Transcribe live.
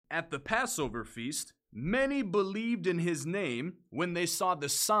At the Passover feast, many believed in his name when they saw the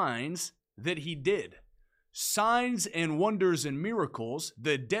signs that he did. Signs and wonders and miracles,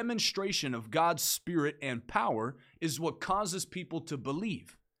 the demonstration of God's Spirit and power, is what causes people to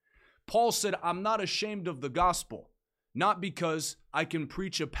believe. Paul said, I'm not ashamed of the gospel, not because I can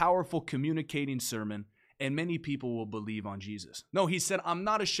preach a powerful communicating sermon and many people will believe on Jesus. No, he said, I'm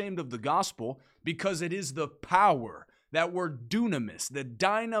not ashamed of the gospel because it is the power, that word dunamis, the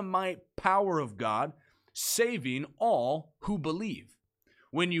dynamite power of God, saving all who believe.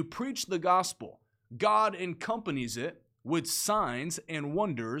 When you preach the gospel, God accompanies it with signs and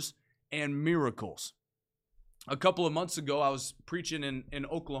wonders and miracles. A couple of months ago, I was preaching in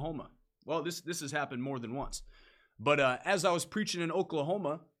Oklahoma. Well, this has happened more than once. But as I was preaching in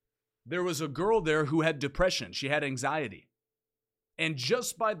Oklahoma, there was a girl there who had depression. She had anxiety. And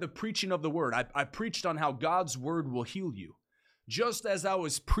just by the preaching of the word, I preached on how God's word will heal you. Just as I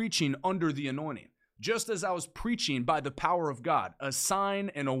was preaching under the anointing, just as I was preaching by the power of God, a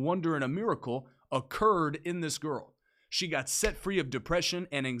sign and a wonder and a miracle occurred in this girl. She got set free of depression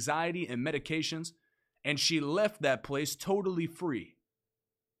and anxiety and medications, and she left that place totally free.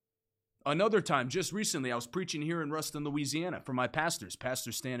 Another time, just recently, I was preaching here in Ruston, Louisiana for my pastors,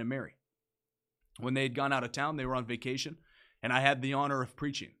 Pastor Stan and Mary. When they had gone out of town, they were on vacation, and I had the honor of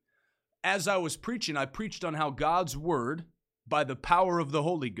preaching. As I was preaching, I preached on how God's word, by the power of the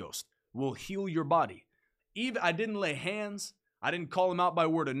Holy Ghost, will heal your body. I didn't lay hands. I didn't call them out by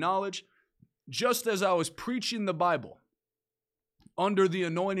word of knowledge. Just as I was preaching the Bible, under the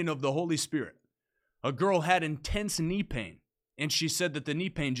anointing of the Holy Spirit, a girl had intense knee pain. And she said that the knee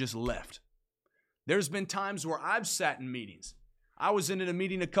pain just left. There's been times where I've sat in meetings. I was in a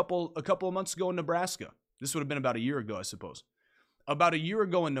meeting a couple of months ago in Nebraska. This would have been about a year ago, I suppose. About a year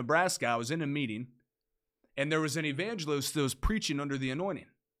ago in Nebraska, I was in a meeting, and there was an evangelist that was preaching under the anointing.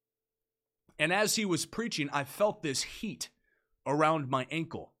 And as he was preaching, I felt this heat around my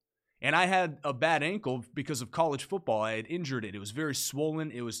ankle. And I had a bad ankle because of college football. I had injured it. It was very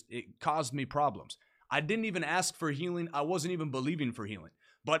swollen. It caused me problems. I didn't even ask for healing. I wasn't even believing for healing.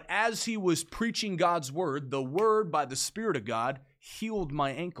 But as he was preaching God's word, the word by the Spirit of God healed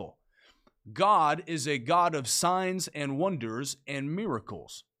my ankle. God is a God of signs and wonders and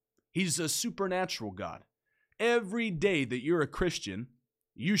miracles. He's a supernatural God. Every day that you're a Christian,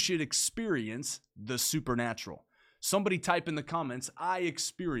 you should experience the supernatural. Somebody type in the comments, I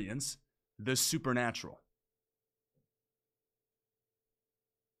experience the supernatural.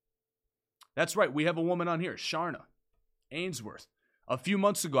 That's right. We have a woman on here, Sharna Ainsworth. A few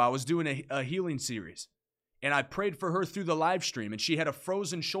months ago, I was doing a healing series, and I prayed for her through the live stream, and she had a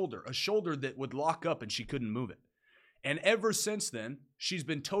frozen shoulder, a shoulder that would lock up, and she couldn't move it. And ever since then, she's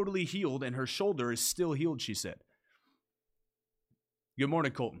been totally healed, and her shoulder is still healed, she said. Good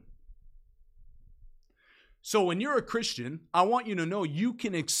morning, Colton. So when you're a Christian, I want you to know you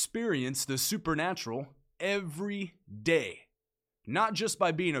can experience the supernatural every day, not just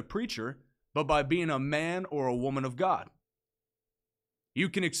by being a preacher, but by being a man or a woman of God. You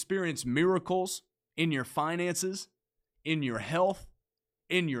can experience miracles in your finances, in your health,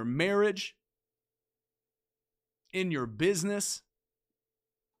 in your marriage, in your business,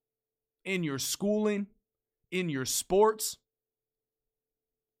 in your schooling, in your sports.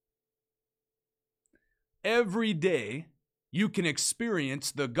 Every day, you can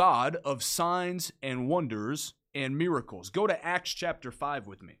experience the God of signs and wonders and miracles. Go to Acts chapter 5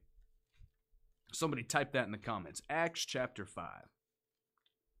 with me. Somebody type that in the comments. Acts chapter 5.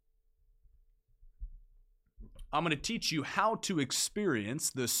 I'm going to teach you how to experience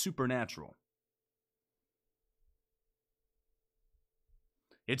the supernatural.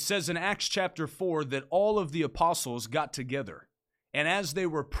 It says in Acts chapter 4 that all of the apostles got together. And as they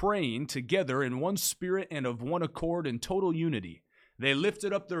were praying together in one spirit and of one accord in total unity, they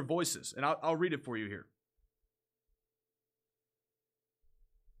lifted up their voices. And I'll read it for you here.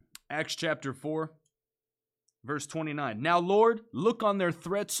 Acts chapter 4, verse 29. Now, Lord, look on their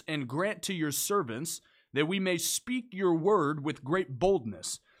threats and grant to your servants that we may speak your word with great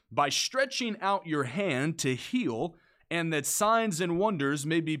boldness, by stretching out your hand to heal, and that signs and wonders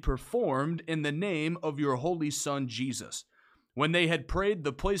may be performed in the name of your holy Son, Jesus. When they had prayed,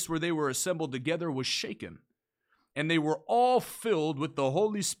 the place where they were assembled together was shaken, and they were all filled with the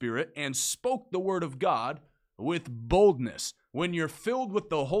Holy Spirit and spoke the word of God with boldness. When you're filled with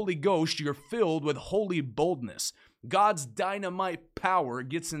the Holy Ghost, you're filled with holy boldness. God's dynamite power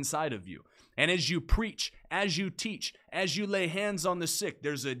gets inside of you. And as you preach, as you teach, as you lay hands on the sick,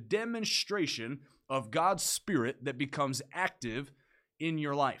 there's a demonstration of God's Spirit that becomes active in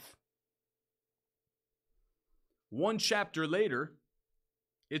your life. One chapter later,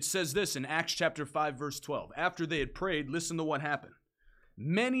 It says this in Acts chapter 5, verse 12. After they had prayed, listen to what happened.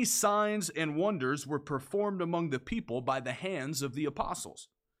 Many signs and wonders were performed among the people by the hands of the apostles.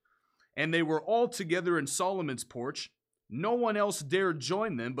 And they were all together in Solomon's porch. No one else dared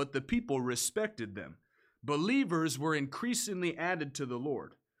join them, but the people respected them. Believers were increasingly added to the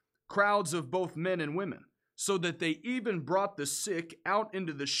Lord, crowds of both men and women, so that they even brought the sick out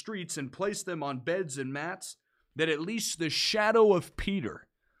into the streets and placed them on beds and mats, that at least the shadow of Peter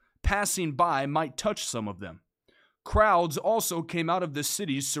passing by might touch some of them. Crowds also came out of the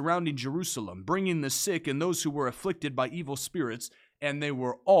cities surrounding Jerusalem, bringing the sick and those who were afflicted by evil spirits, and they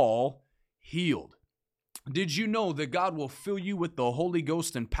were all healed. Did you know that God will fill you with the Holy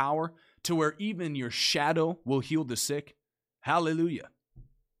Ghost and power to where even your shadow will heal the sick? Hallelujah.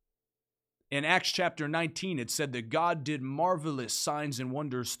 In Acts chapter 19, it said that God did marvelous signs and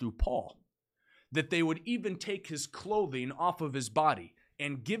wonders through Paul, that they would even take his clothing off of his body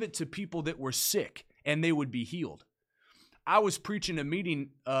and give it to people that were sick, and they would be healed. I was preaching a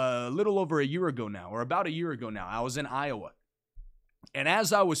meeting a little over a year ago now, or about a year ago now. I was in Iowa. And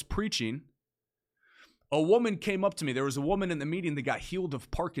as I was preaching, a woman came up to me. There was a woman in the meeting that got healed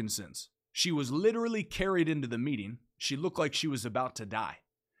of Parkinson's. She was literally carried into the meeting. She looked like she was about to die.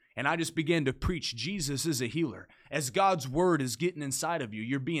 And I just began to preach, Jesus is a healer. As God's word is getting inside of you,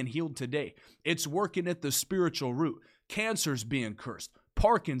 you're being healed today. It's working at the spiritual root. Cancer's being cursed.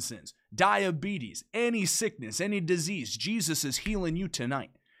 Parkinson's, diabetes, any sickness, any disease, Jesus is healing you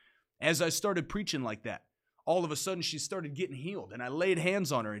tonight. As I started preaching like that, all of a sudden she started getting healed, and I laid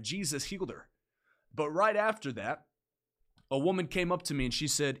hands on her, and Jesus healed her. But right after that, a woman came up to me, and she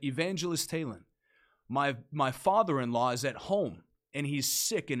said, Evangelist Talon, my father-in-law is at home, and he's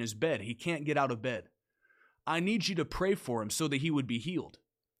sick in his bed. He can't get out of bed. I need you to pray for him so that he would be healed.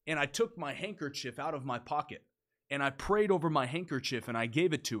 And I took my handkerchief out of my pocket, and I prayed over my handkerchief, and I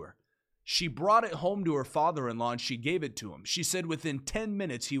gave it to her. She brought it home to her father-in-law, and she gave it to him. She said within 10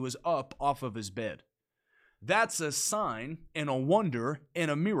 minutes, he was up off of his bed. That's a sign and a wonder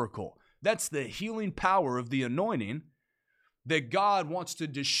and a miracle. That's the healing power of the anointing that God wants to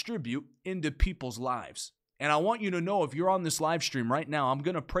distribute into people's lives. And I want you to know, if you're on this live stream right now, I'm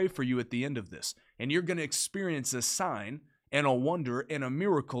going to pray for you at the end of this, and you're going to experience a sign and a wonder and a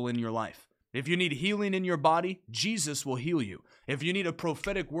miracle in your life. If you need healing in your body, Jesus will heal you. If you need a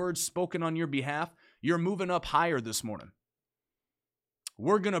prophetic word spoken on your behalf, you're moving up higher this morning.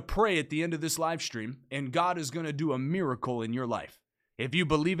 We're going to pray at the end of this live stream, and God is going to do a miracle in your life. If you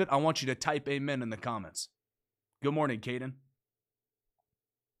believe it, I want you to type amen in the comments. Good morning, Caden.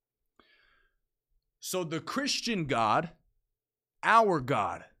 So the Christian God, our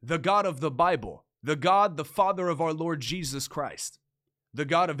God, the God of the Bible, the God, the Father of our Lord Jesus Christ, the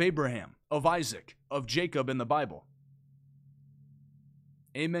God of Abraham, of Isaac, of Jacob in the Bible.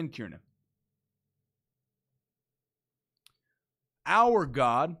 Amen, Kiernan. Our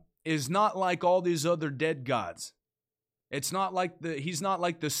God is not like all these other dead gods. It's not like he's not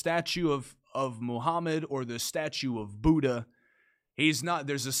like the statue of Muhammad or the statue of Buddha. He's not.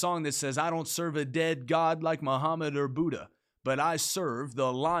 There's a song that says, I don't serve a dead God like Muhammad or Buddha, but I serve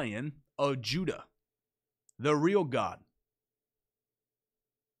the Lion of Judah, the real God.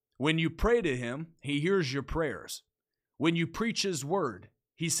 When you pray to him, he hears your prayers. When you preach his word,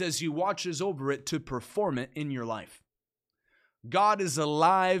 he says he watches over it to perform it in your life. God is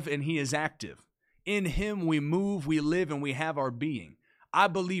alive and he is active. In him we move, we live, and we have our being. I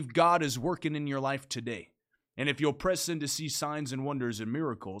believe God is working in your life today. And if you'll press in to see signs and wonders and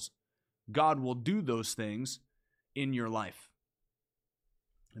miracles, God will do those things in your life.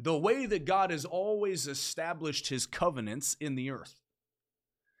 The way that God has always established his covenants in the earth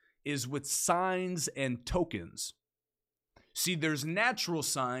is with signs and tokens. See, there's natural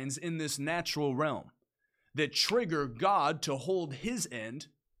signs in this natural realm that trigger God to hold his end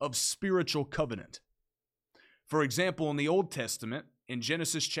of spiritual covenant. For example, in the Old Testament, in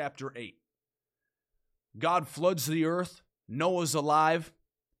Genesis chapter 8, God floods the earth, Noah's alive,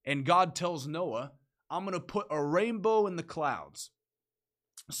 and God tells Noah, I'm going to put a rainbow in the clouds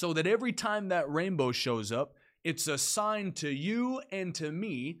so that every time that rainbow shows up, it's a sign to you and to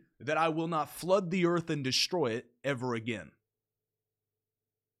me that I will not flood the earth and destroy it ever again.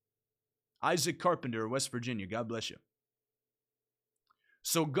 Isaac Carpenter, West Virginia, God bless you.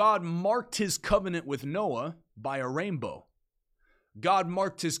 So God marked his covenant with Noah by a rainbow. God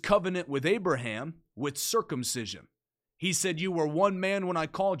marked his covenant with Abraham with circumcision. He said, you were one man when I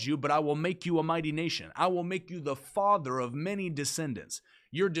called you, but I will make you a mighty nation. I will make you the father of many descendants.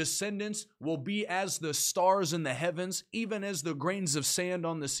 Your descendants will be as the stars in the heavens, even as the grains of sand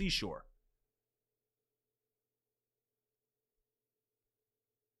on the seashore.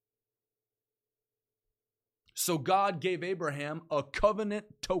 So God gave Abraham a covenant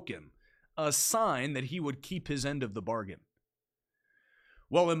token, a sign that he would keep his end of the bargain.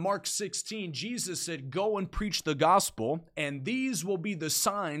 Well, in Mark 16, Jesus said, "Go and preach the gospel, and these will be the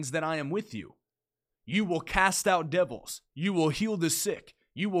signs that I am with you. You will cast out devils. You will heal the sick.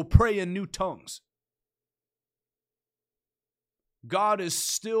 You will pray in new tongues." God is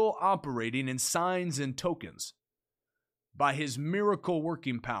still operating in signs and tokens by his miracle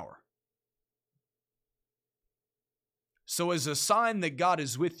working power. So as a sign that God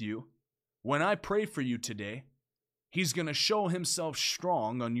is with you, when I pray for you today, he's going to show himself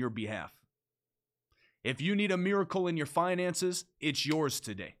strong on your behalf. If you need a miracle in your finances, it's yours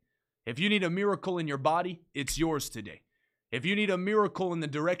today. If you need a miracle in your body, it's yours today. If you need a miracle in the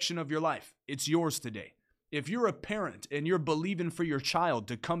direction of your life, it's yours today. If you're a parent and you're believing for your child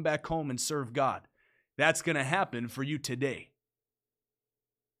to come back home and serve God, that's going to happen for you today.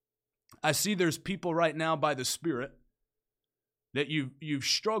 I see there's people right now by the Spirit that you've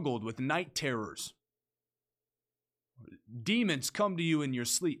struggled with night terrors. Demons come to you in your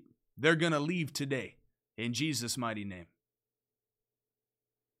sleep. They're going to leave today in Jesus' mighty name.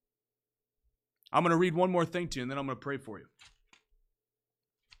 I'm going to read one more thing to you, and then I'm going to pray for you.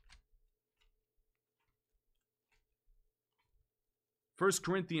 1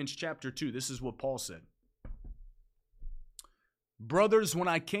 Corinthians chapter 2, this is what Paul said. "Brothers, when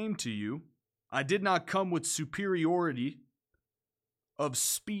I came to you, I did not come with superiority of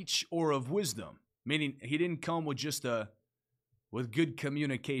speech or of wisdom." Meaning he didn't come with just with good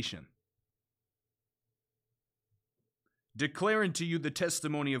communication. "Declaring to you the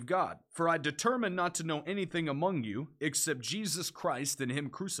testimony of God. For I determined not to know anything among you except Jesus Christ and him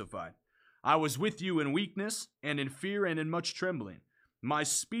crucified. I was with you in weakness and in fear and in much trembling. My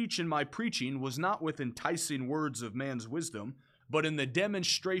speech and my preaching was not with enticing words of man's wisdom, but in the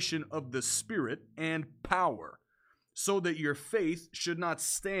demonstration of the Spirit and power, so that your faith should not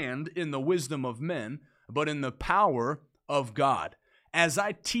stand in the wisdom of men, but in the power of God." As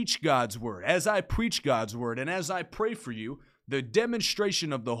I teach God's word, as I preach God's word, and as I pray for you, the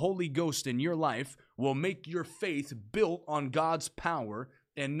demonstration of the Holy Ghost in your life will make your faith built on God's power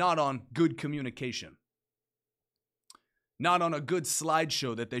and not on good communication. Not on a good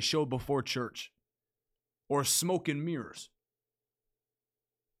slideshow that they show before church or smoke and mirrors.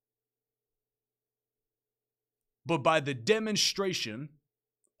 But by the demonstration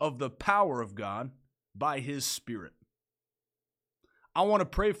of the power of God by his Spirit. I want to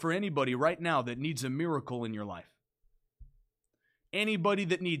pray for anybody right now that needs a miracle in your life. Anybody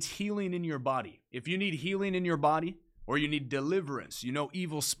that needs healing in your body. If you need healing in your body or you need deliverance, you know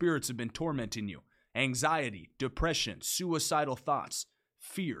evil spirits have been tormenting you. Anxiety, depression, suicidal thoughts,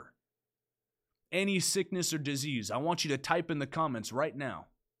 fear. Any sickness or disease, I want you to type in the comments right now.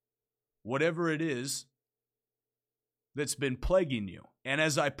 Whatever it is that's been plaguing you. And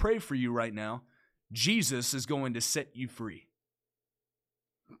as I pray for you right now, Jesus is going to set you free.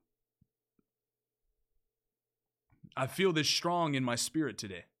 I feel this strong in my spirit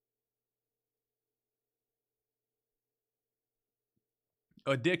today.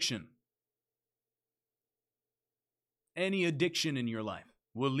 Addiction. Any addiction in your life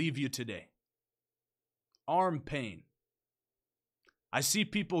will leave you today. Arm pain. I see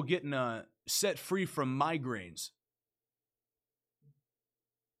people getting set free from migraines.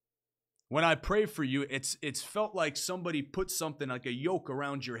 When I pray for you, it's felt like somebody put something like a yoke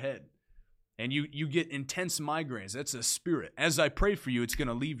around your head. And you get intense migraines. That's a spirit. As I pray for you, it's going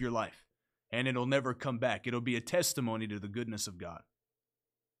to leave your life. And it'll never come back. It'll be a testimony to the goodness of God.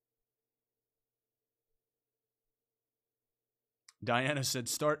 Diana said,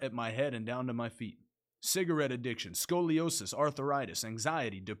 "Start at my head and down to my feet." Cigarette addiction, scoliosis, arthritis,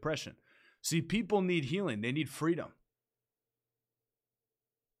 anxiety, depression. See, people need healing. They need freedom.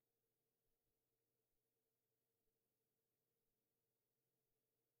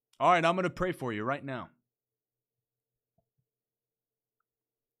 All right, I'm going to pray for you right now.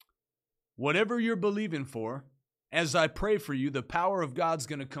 Whatever you're believing for, as I pray for you, the power of God's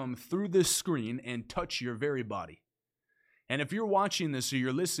going to come through this screen and touch your very body. And if you're watching this or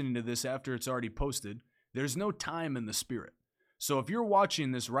you're listening to this after it's already posted, there's no time in the Spirit. So if you're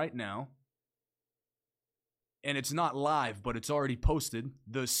watching this right now, and it's not live, but it's already posted,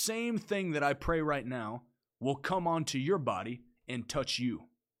 the same thing that I pray right now will come onto your body and touch you.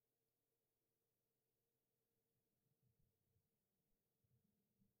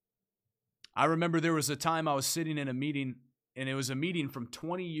 I remember there was a time I was sitting in a meeting, and it was a meeting from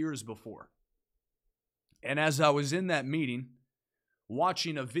 20 years before. And as I was in that meeting,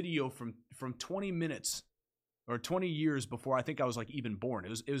 watching a video from 20 minutes or 20 years before I think I was like even born. It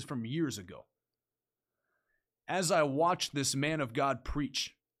was from years ago. As I watched this man of God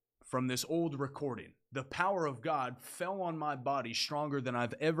preach from this old recording, the power of God fell on my body stronger than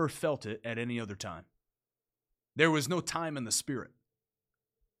I've ever felt it at any other time. There was no time in the Spirit.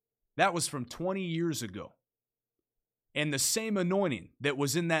 That was from 20 years ago. And the same anointing that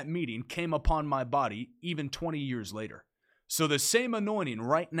was in that meeting came upon my body even 20 years later. So the same anointing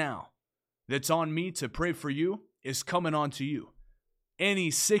right now that's on me to pray for you is coming onto you.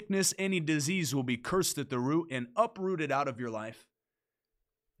 Any sickness, any disease will be cursed at the root and uprooted out of your life,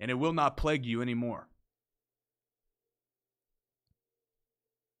 and it will not plague you anymore.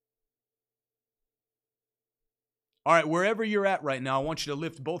 All right, wherever you're at right now, I want you to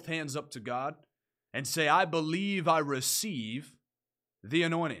lift both hands up to God and say, I believe I receive the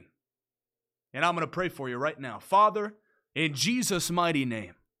anointing. And I'm going to pray for you right now. Father, in Jesus' mighty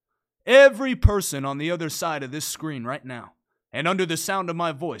name, every person on the other side of this screen right now, and under the sound of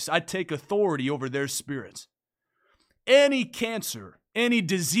my voice, I take authority over their spirits. Any cancer, any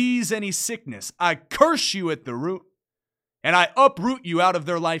disease, any sickness, I curse you at the root, and I uproot you out of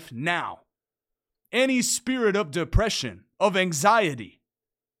their life now. Any spirit of depression, of anxiety,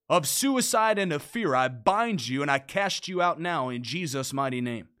 of suicide, and of fear, I bind you and I cast you out now in Jesus' mighty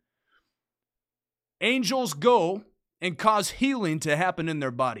name. Angels, go and cause healing to happen in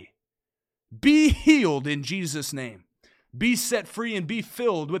their body. Be healed in Jesus' name. Be set free and be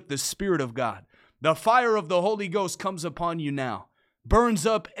filled with the Spirit of God. The fire of the Holy Ghost comes upon you now, burns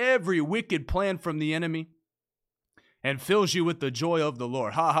up every wicked plan from the enemy, and fills you with the joy of the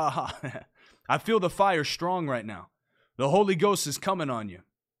Lord. Ha, ha, ha. I feel the fire strong right now. The Holy Ghost is coming on you.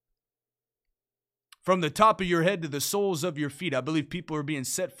 From the top of your head to the soles of your feet, I believe people are being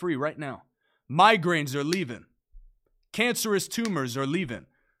set free right now. Migraines are leaving. Cancerous tumors are leaving.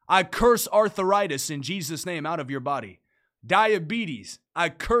 I curse arthritis in Jesus' name out of your body. Diabetes, I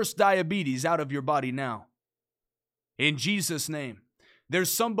curse diabetes out of your body now. In Jesus' name.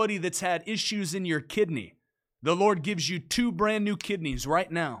 There's somebody that's had issues in your kidney. The Lord gives you 2 brand new kidneys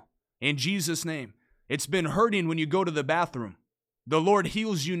right now. In Jesus' name. It's been hurting when you go to the bathroom. The Lord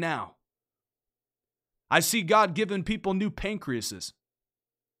heals you now. I see God giving people new pancreases.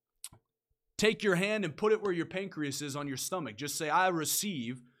 Take your hand and put it where your pancreas is on your stomach. Just say, I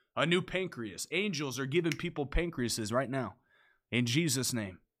receive a new pancreas. Angels are giving people pancreases right now. In Jesus'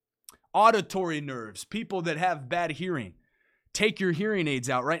 name. Auditory nerves, people that have bad hearing. Take your hearing aids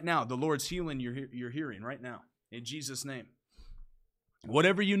out right now. The Lord's healing your hearing right now. In Jesus' name.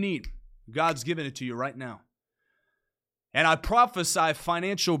 Whatever you need, God's giving it to you right now. And I prophesy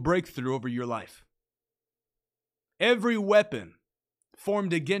financial breakthrough over your life. Every weapon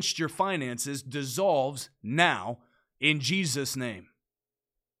formed against your finances dissolves now in Jesus' name.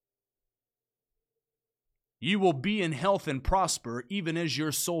 You will be in health and prosper even as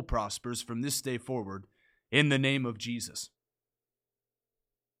your soul prospers from this day forward in the name of Jesus.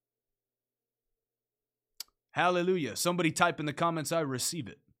 Hallelujah. Somebody type in the comments, I receive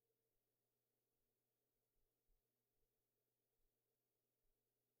it.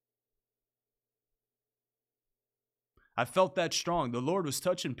 I felt that strong. The Lord was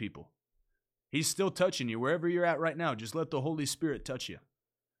touching people. He's still touching you. Wherever you're at right now, just let the Holy Spirit touch you.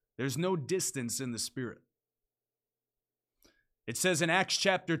 There's no distance in the Spirit. It says in Acts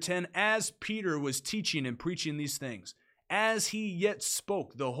chapter 10, as Peter was teaching and preaching these things, as he yet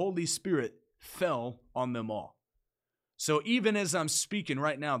spoke, the Holy Spirit fell on them all. So even as I'm speaking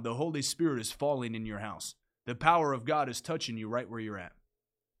right now, the Holy Spirit is falling in your house. The power of God is touching you right where you're at.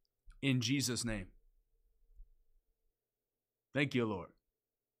 In Jesus' name. Thank you, Lord.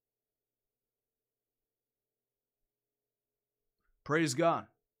 Praise God.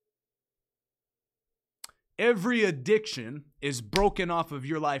 Every addiction is broken off of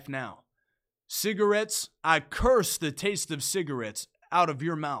your life now. Cigarettes, I curse the taste of cigarettes out of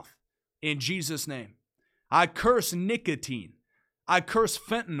your mouth in Jesus' name. I curse nicotine. I curse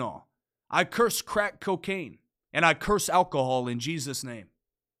fentanyl. I curse crack cocaine. And I curse alcohol in Jesus' name.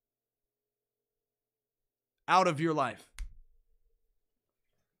 Out of your life.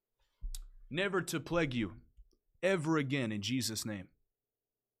 Never to plague you ever again in Jesus' name.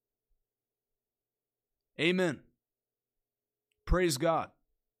 Amen. Praise God.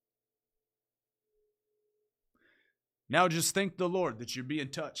 Now just thank the Lord that you're being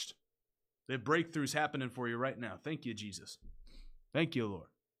touched. That breakthrough's happening for you right now. Thank you, Jesus. Thank you, Lord.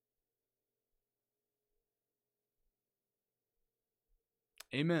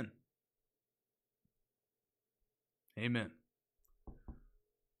 Amen. Amen.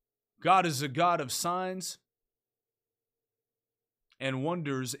 God is a God of signs and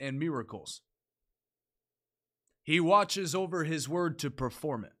wonders and miracles. He watches over his word to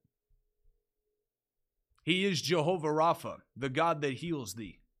perform it. He is Jehovah Rapha, the God that heals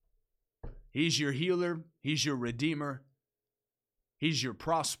thee. He's your healer. He's your redeemer. He's your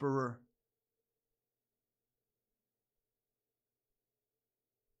prosperer.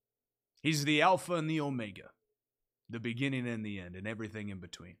 He's the Alpha and the Omega, the beginning and the end, and everything in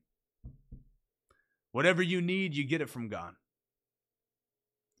between. Whatever you need, you get it from God.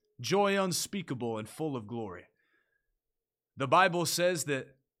 Joy unspeakable and full of glory. The Bible says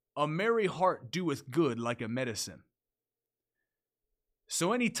that a merry heart doeth good like a medicine.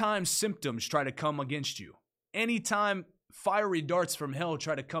 So anytime symptoms try to come against you, anytime fiery darts from hell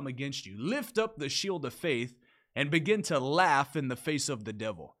try to come against you, lift up the shield of faith and begin to laugh in the face of the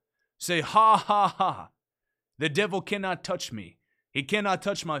devil. Say, ha, ha, ha. The devil cannot touch me. He cannot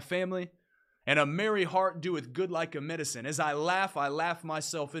touch my family. And a merry heart doeth good like a medicine. As I laugh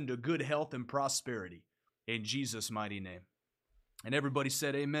myself into good health and prosperity. In Jesus' mighty name. And everybody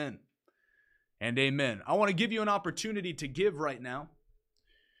said amen and amen. I want to give you an opportunity to give right now.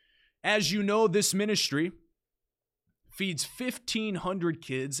 As you know, this ministry feeds 1,500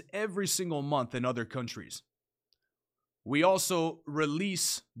 kids every single month in other countries. We also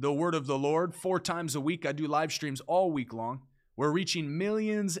release the word of the Lord 4 times a week. I do live streams all week long. We're reaching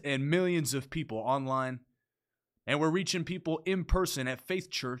millions and millions of people online. And we're reaching people in person at Faith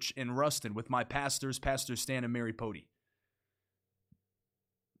Church in Ruston with my pastors, Pastor Stan and Mary Pody.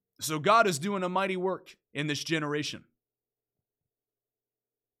 So God is doing a mighty work in this generation.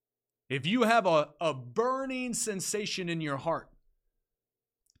 If you have a burning sensation in your heart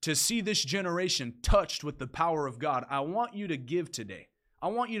to see this generation touched with the power of God, I want you to give today. I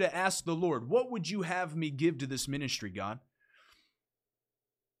want you to ask the Lord, what would you have me give to this ministry, God?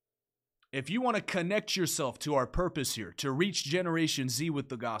 If you want to connect yourself to our purpose here, to reach Generation Z with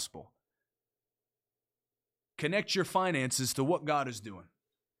the gospel, connect your finances to what God is doing.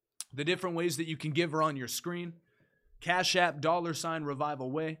 The different ways that you can give are on your screen. Cash App, $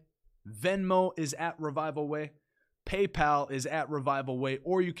 Revival Way. Venmo is at Revival Way. PayPal is at Revival Way.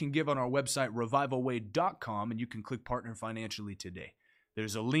 Or you can give on our website, revivalway.com, and you can click Partner Financially today.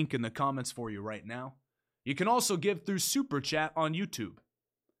 There's a link in the comments for you right now. You can also give through Super Chat on YouTube.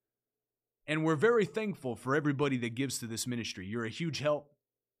 And we're very thankful for everybody that gives to this ministry. You're a huge help.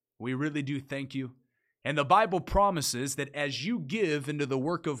 We really do thank you. And the Bible promises that as you give into the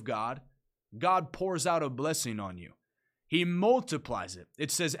work of God, God pours out a blessing on you. He multiplies it.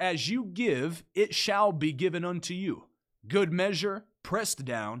 It says, as you give, it shall be given unto you. Good measure, pressed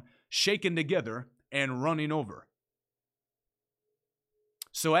down, shaken together, and running over.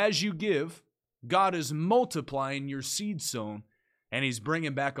 So as you give, God is multiplying your seed sown, and He's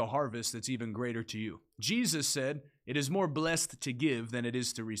bringing back a harvest that's even greater to you. Jesus said, it is more blessed to give than it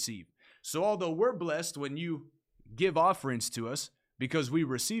is to receive. So although we're blessed when you give offerings to us because we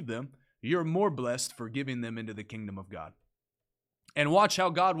receive them, you're more blessed for giving them into the kingdom of God. And watch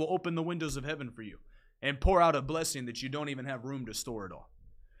how God will open the windows of heaven for you and pour out a blessing that you don't even have room to store it all.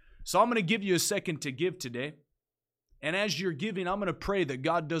 So I'm going to give you a second to give today. And as you're giving, I'm going to pray that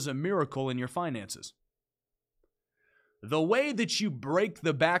God does a miracle in your finances. The way that you break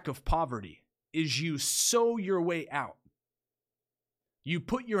the back of poverty is you sow your way out. You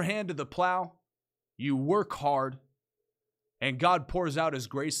put your hand to the plow, you work hard, and God pours out His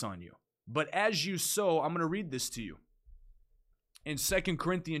grace on you. But as you sow, I'm going to read this to you. In 2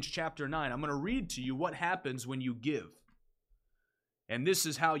 Corinthians chapter 9, I'm going to read to you what happens when you give. And this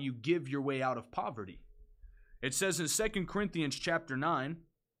is how you give your way out of poverty. It says in 2 Corinthians chapter 9,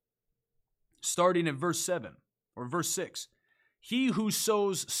 starting in verse 7 or verse 6, he who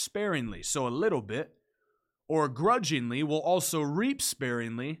sows sparingly, so a little bit, or grudgingly will also reap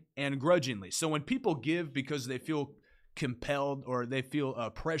sparingly and grudgingly. So when people give because they feel compelled or they feel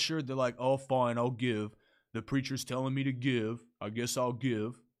pressured, they're like, oh, fine, I'll give. The preacher's telling me to give. I guess I'll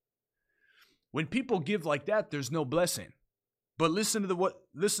give. When people give like that, there's no blessing. But listen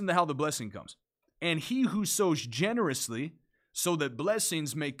to how the blessing comes. And he who sows generously so that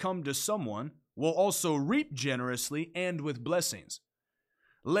blessings may come to someone will also reap generously and with blessings.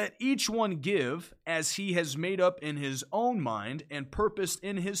 Let each one give as he has made up in his own mind and purposed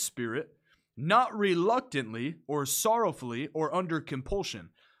in his spirit, not reluctantly or sorrowfully or under compulsion.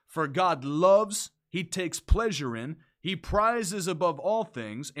 For God loves, He takes pleasure in, He prizes above all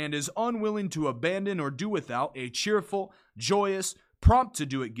things, and is unwilling to abandon or do without a cheerful, joyous, prompt to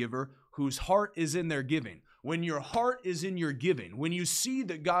do it giver whose heart is in their giving. When your heart is in your giving, when you see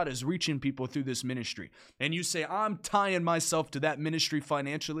that God is reaching people through this ministry, and you say, I'm tying myself to that ministry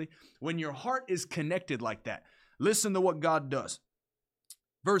financially, when your heart is connected like that, listen to what God does.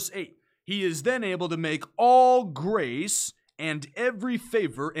 Verse 8, He is then able to make all grace and every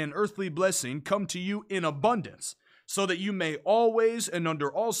favor and earthly blessing come to you in abundance, so that you may always and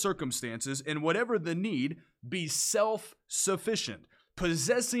under all circumstances, and whatever the need, be self-sufficient,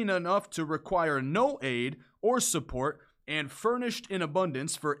 possessing enough to require no aid or support, and furnished in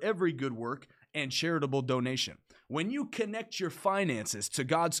abundance for every good work and charitable donation. When you connect your finances to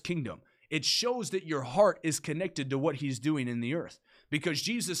God's kingdom, it shows that your heart is connected to what he's doing in the earth. Because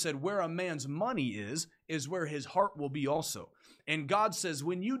Jesus said, where a man's money is where his heart will be also. And God says,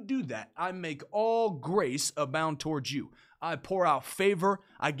 when you do that, I make all grace abound towards you. I pour out favor,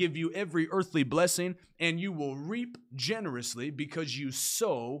 I give you every earthly blessing, and you will reap generously because you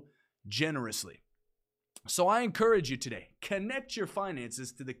sow generously. So I encourage you today, connect your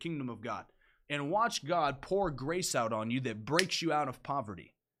finances to the kingdom of God and watch God pour grace out on you that breaks you out of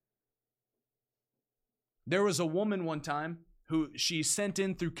poverty. There was a woman one time who she sent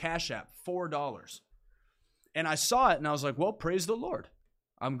in through Cash App $4. And I saw it and I was like, well, praise the Lord.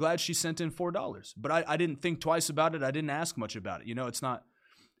 I'm glad she sent in $4. But I didn't think twice about it. I didn't ask much about it. You know, it's not,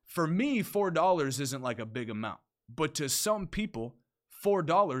 for me, $4 isn't like a big amount. But to some people,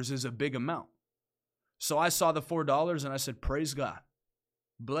 $4 is a big amount. So I saw the $4 and I said, praise God.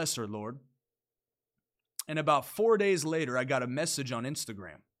 Bless her, Lord. And about 4 days later, I got a message on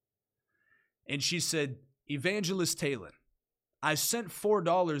Instagram. And she said, Evangelist Talon, I sent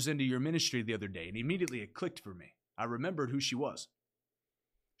 $4 into your ministry the other day, and immediately it clicked for me. I remembered who she was.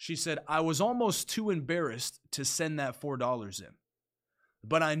 She said, I was almost too embarrassed to send that $4 in,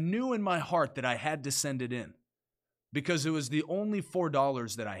 but I knew in my heart that I had to send it in because it was the only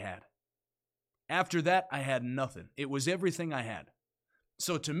 $4 that I had. After that, I had nothing. It was everything I had.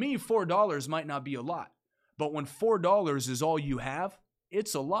 So to me, $4 might not be a lot, but when $4 is all you have,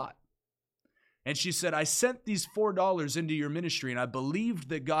 it's a lot. And she said, I sent these $4 into your ministry and I believed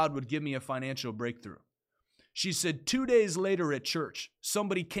that God would give me a financial breakthrough. She said, 2 days later at church,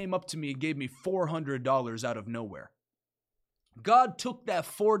 somebody came up to me and gave me $400 out of nowhere. God took that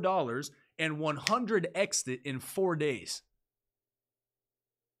 $4 and 100x'd it in 4 days.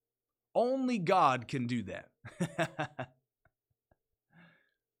 Only God can do that.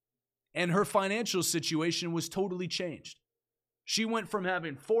 And her financial situation was totally changed. She went from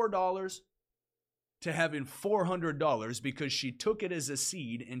having $4 to having $400 because she took it as a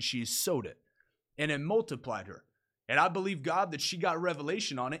seed and she sowed it. And it multiplied her. And I believe God that she got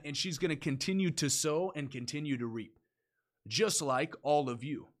revelation on it and she's going to continue to sow and continue to reap. Just like all of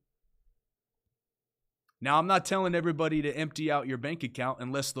you. Now, I'm not telling everybody to empty out your bank account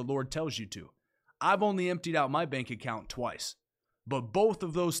unless the Lord tells you to. I've only emptied out my bank account twice. But both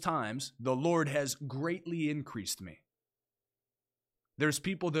of those times, the Lord has greatly increased me. There's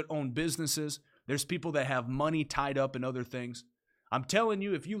people that own businesses. There's people that have money tied up in other things. I'm telling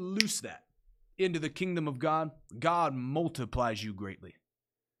you, if you loose that into the kingdom of God, God multiplies you greatly.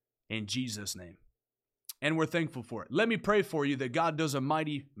 In Jesus' name. And we're thankful for it. Let me pray for you that God does a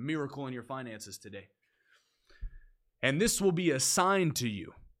mighty miracle in your finances today. And this will be a sign to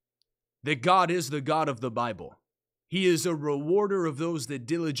you that God is the God of the Bible. He is a rewarder of those that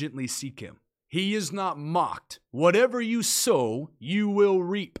diligently seek him. He is not mocked. Whatever you sow, you will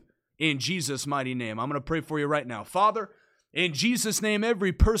reap. In Jesus' mighty name. I'm going to pray for you right now. Father, in Jesus' name,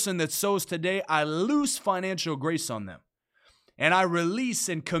 every person that sows today, I loose financial grace on them. And I release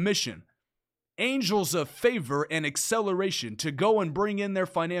and commission angels of favor and acceleration to go and bring in their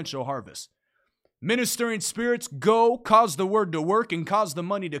financial harvest. Ministering spirits, go, cause the word to work, and cause the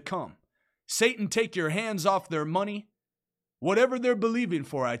money to come. Satan, take your hands off their money. Whatever they're believing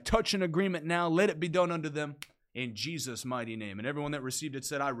for, I touch an agreement now. Let it be done unto them in Jesus' mighty name. And everyone that received it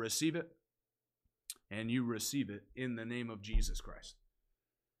said, I receive it. And you receive it in the name of Jesus Christ.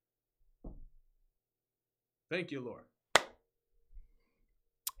 Thank you, Lord.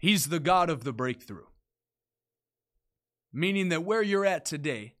 He's the God of the breakthrough. Meaning that where you're at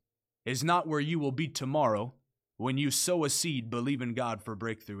today is not where you will be tomorrow when you sow a seed believing God for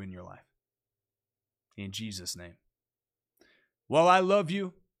breakthrough in your life. In Jesus' name. Well, I love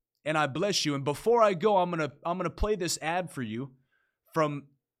you and I bless you. And before I go, I'm gonna play this ad for you from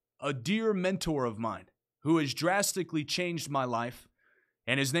a dear mentor of mine who has drastically changed my life.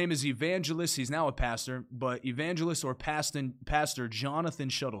 And his name is Evangelist. He's now a pastor, but Evangelist or Pastor Jonathan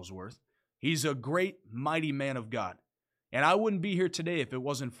Shuttlesworth. He's a great, mighty man of God. And I wouldn't be here today if it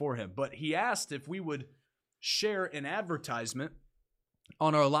wasn't for him. But he asked if we would share an advertisement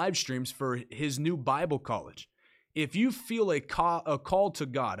on our live streams for his new Bible college. If you feel a call to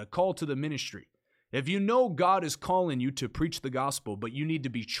God, a call to the ministry, if you know God is calling you to preach the gospel, but you need to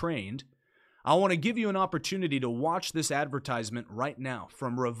be trained, I want to give you an opportunity to watch this advertisement right now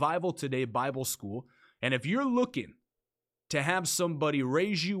from Revival Today Bible School. And if you're looking to have somebody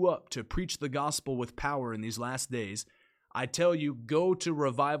raise you up to preach the gospel with power in these last days, I tell you, go to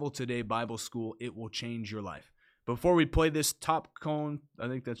Revival Today Bible School. It will change your life. Before we play this, Top Cone, I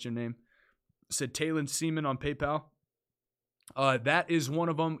think that's your name, said Talon Seaman on PayPal. That is one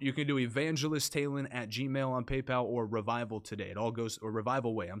of them. You can do evangelisttalon@gmail on PayPal or Revival Today. It all goes, or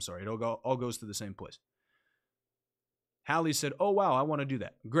Revival Way, I'm sorry. It all goes to the same place. Hallie said, oh, wow, I want to do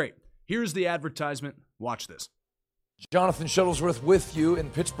that. Great. Here's the advertisement. Watch this. Jonathan Shuttlesworth with you in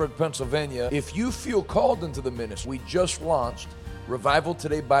Pittsburgh, Pennsylvania. If you feel called into the ministry, we just launched Revival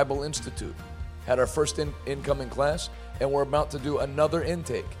Today Bible Institute. Had our first incoming class, and we're about to do another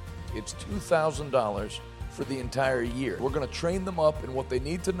intake. It's $2,000 for the entire year. We're going to train them up in what they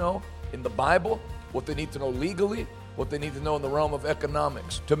need to know in the Bible, what they need to know legally, what they need to know in the realm of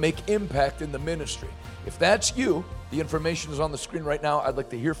economics to make impact in the ministry. If that's you, the information is on the screen right now. I'd like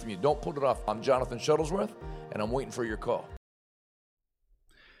to hear from you. Don't put it off. I'm Jonathan Shuttlesworth, and I'm waiting for your call.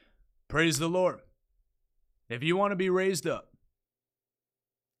 Praise the Lord. If you want to be raised up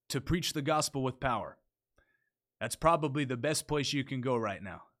to preach the gospel with power, that's probably the best place you can go right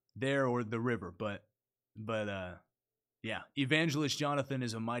now. There or the river, but yeah, Evangelist Jonathan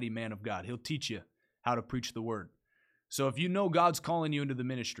is a mighty man of God. He'll teach you how to preach the word. So if you know God's calling you into the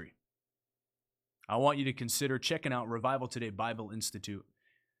ministry, I want you to consider checking out Revival Today Bible Institute.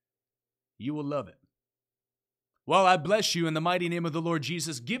 You will love it. Well, I bless you in the mighty name of the Lord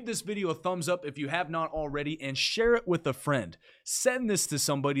Jesus. Give this video a thumbs up if you have not already, and share it with a friend. Send this to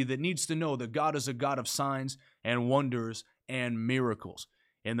somebody that needs to know that God is a God of signs and wonders and miracles.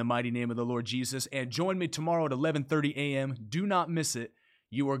 In the mighty name of the Lord Jesus. And join me tomorrow at 11:30 a.m. Do not miss it.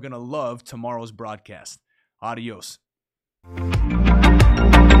 You are going to love tomorrow's broadcast. Adios.